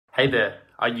Hey there,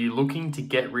 are you looking to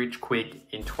get rich quick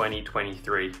in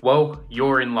 2023? Well,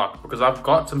 you're in luck because I've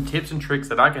got some tips and tricks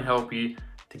that I can help you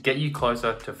to get you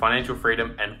closer to financial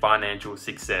freedom and financial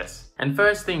success. And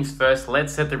first things first,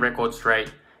 let's set the record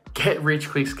straight. Get rich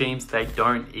quick schemes, they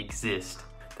don't exist.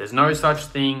 There's no such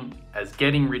thing as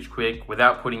getting rich quick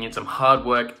without putting in some hard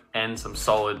work and some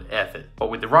solid effort. But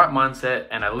with the right mindset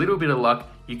and a little bit of luck,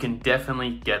 you can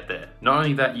definitely get there. Not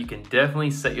only that, you can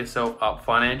definitely set yourself up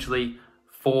financially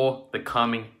for the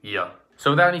coming year.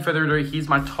 So without any further ado, here's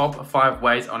my top 5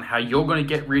 ways on how you're gonna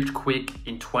get rich quick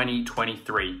in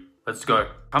 2023. Let's go.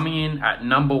 Coming in at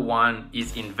number 1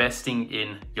 is investing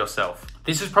in yourself.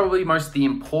 This is probably most the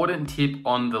important tip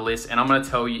on the list, and I'm gonna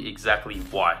tell you exactly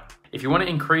why. If you wanna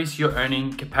increase your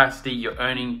earning capacity, your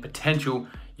earning potential,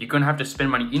 you're gonna have to spend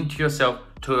money into yourself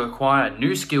to acquire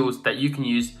new skills that you can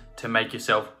use to make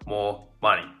yourself more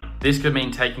money. This could mean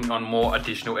taking on more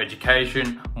additional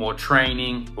education, more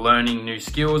training, learning new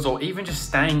skills, or even just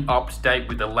staying up to date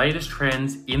with the latest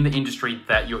trends in the industry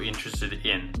that you're interested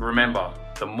in. Remember,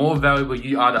 the more valuable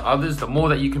you are to others, the more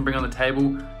that you can bring on the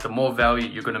table, the more value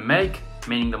you're gonna make,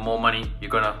 meaning the more money you're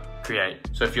gonna create.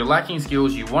 So if you're lacking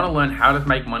skills, you wanna learn how to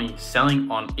make money selling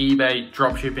on eBay,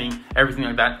 dropshipping, everything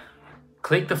like that,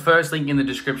 click the first link in the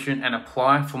description and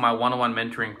apply for my one-on-one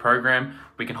mentoring program.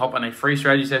 We can hop on a free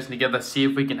strategy session together, see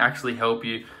if we can actually help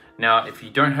you. Now, if you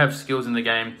don't have skills in the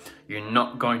game, you're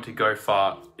not going to go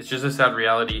far. It's just a sad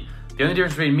reality. The only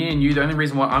difference between me and you, the only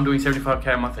reason why I'm doing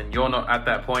 75K a month and you're not at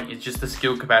that point is just the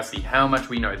skill capacity, how much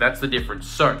we know. That's the difference.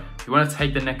 So if you want to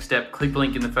take the next step, click the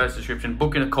link in the first description,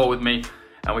 book in a call with me,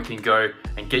 and we can go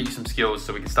and get you some skills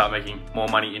so we can start making more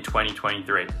money in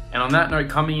 2023. And on that note,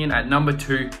 coming in at number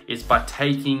 2 is by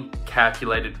taking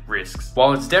calculated risks.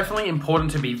 While it's definitely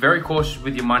important to be very cautious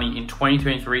with your money in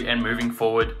 2023 and moving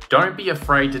forward, don't be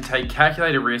afraid to take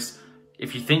calculated risks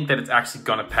if you think that it's actually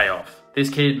gonna pay off.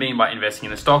 This could mean by investing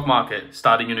in the stock market,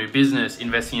 starting a new business,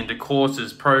 investing into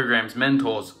courses, programs,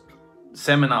 mentors,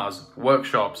 seminars,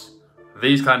 workshops,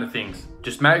 these kind of things.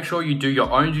 Just make sure you do your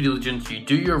own due diligence, you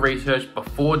do your research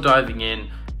before diving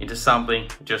into something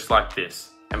just like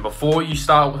this. And before you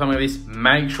start with something like this,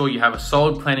 make sure you have a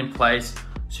solid plan in place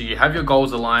so you have your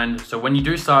goals aligned. So when you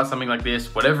do start something like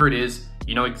this, whatever it is,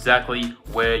 you know exactly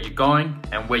where you're going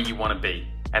and where you want to be.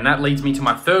 And that leads me to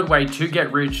my 3rd way to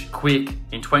get rich quick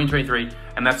in 2023,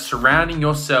 and that's surrounding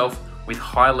yourself with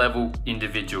high-level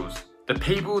individuals. The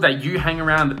people that you hang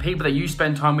around, the people that you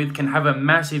spend time with can have a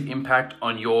massive impact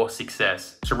on your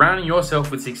success. Surrounding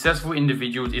yourself with successful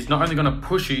individuals is not only gonna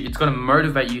push you, it's gonna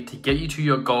motivate you to get you to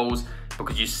your goals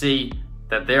because you see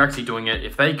that they're actually doing it.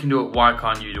 If they can do it, why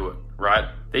can't you do it, right?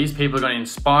 These people are gonna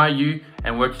inspire you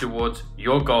and work towards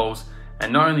your goals.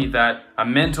 And not only that, a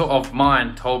mentor of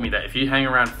mine told me that if you hang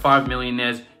around 5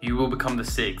 millionaires, you will become the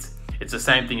 6th. It's the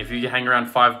same thing. If you hang around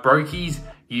 5 brokies,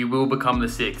 you will become the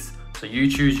 6th. So you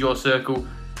choose your circle,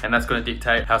 and that's gonna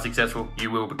dictate how successful you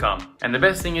will become. And the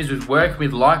best thing is with working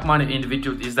with like-minded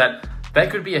individuals is that they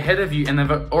could be ahead of you and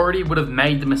they've already would have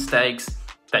made the mistakes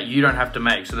that you don't have to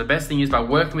make. So the best thing is by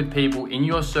working with people in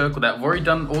your circle that have already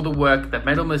done all the work, they've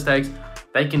made all the mistakes,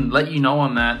 they can let you know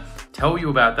on that, tell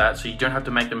you about that so you don't have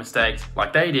to make the mistakes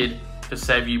like they did to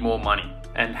save you more money.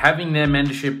 And having their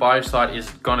mentorship by your side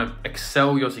is gonna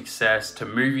excel your success to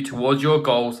move you towards your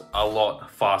goals a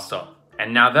lot faster.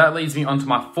 And now that leads me on to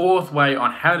my 4th way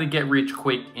on how to get rich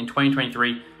quick in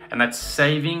 2023, and that's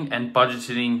saving and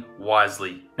budgeting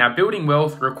wisely. Now, building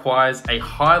wealth requires a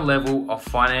high level of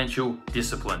financial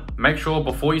discipline. Make sure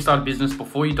before you start a business,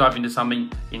 before you dive into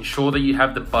something, ensure that you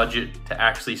have the budget to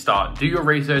actually start. Do your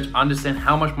research, understand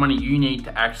how much money you need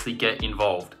to actually get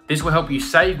involved. This will help you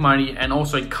save money and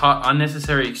also cut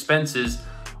unnecessary expenses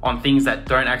on things that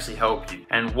don't actually help you.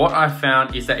 And what I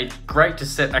found is that it's great to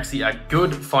set actually a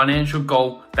good financial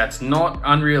goal that's not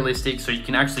unrealistic so you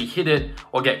can actually hit it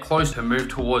or get close to move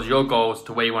towards your goals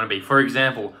to where you want to be. For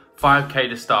example, 5K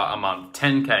to start a month,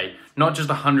 10K, not just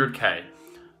 100K.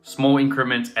 Small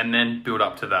increments and then build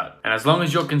up to that. And as long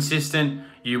as you're consistent,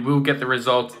 you will get the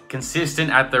results. Consistent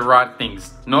at the right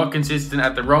things, not consistent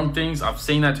at the wrong things. I've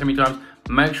seen that too many times.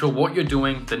 Make sure what you're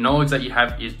doing, the knowledge that you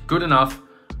have is good enough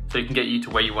so it can get you to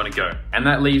where you want to go. And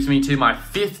that leads me to my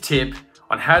 5th tip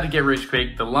on how to get rich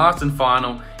quick. The last and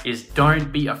final is don't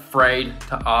be afraid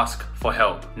to ask for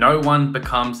help. No one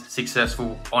becomes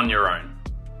successful on your own.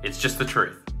 It's just the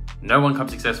truth. No one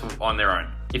becomes successful on their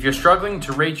own. If you're struggling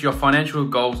to reach your financial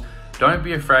goals, don't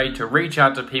be afraid to reach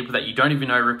out to people that you don't even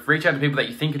know, reach out to people that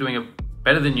you think are doing it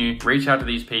better than you. Reach out to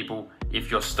these people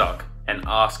if you're stuck and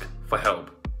ask for help.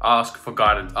 ask for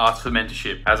guidance, ask for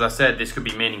mentorship. As I said, this could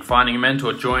be meaning finding a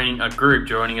mentor, joining a group,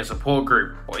 joining a support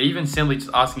group, or even simply just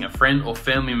asking a friend or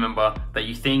family member that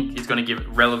you think is going to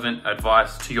give relevant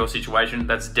advice to your situation.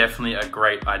 That's definitely a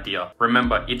great idea.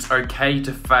 Remember, it's okay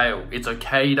to fail. It's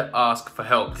okay to ask for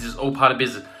help. This is all part of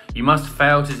business. You must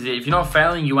fail to see. If you're not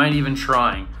failing, you ain't even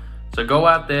trying. So go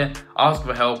out there, ask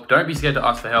for help. Don't be scared to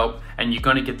ask for help, and you're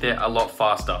gonna get there a lot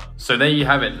faster. So there you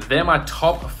have it. They're my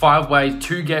top 5 ways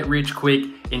to get rich quick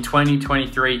in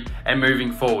 2023 and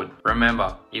moving forward.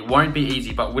 Remember, it won't be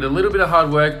easy, but with a little bit of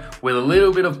hard work, with a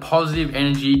little bit of positive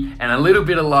energy and a little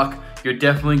bit of luck, you're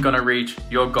definitely gonna reach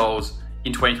your goals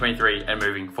in 2023 and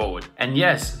moving forward. And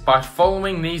yes, by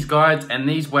following these guides and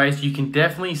these ways, you can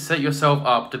definitely set yourself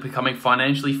up to becoming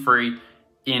financially free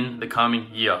in the coming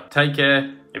year. Take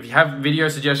care. If you have video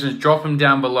suggestions, drop them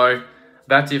down below.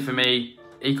 That's it for me.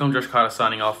 Ecom Josh Carter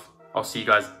signing off. I'll see you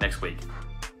guys next week.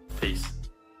 Peace.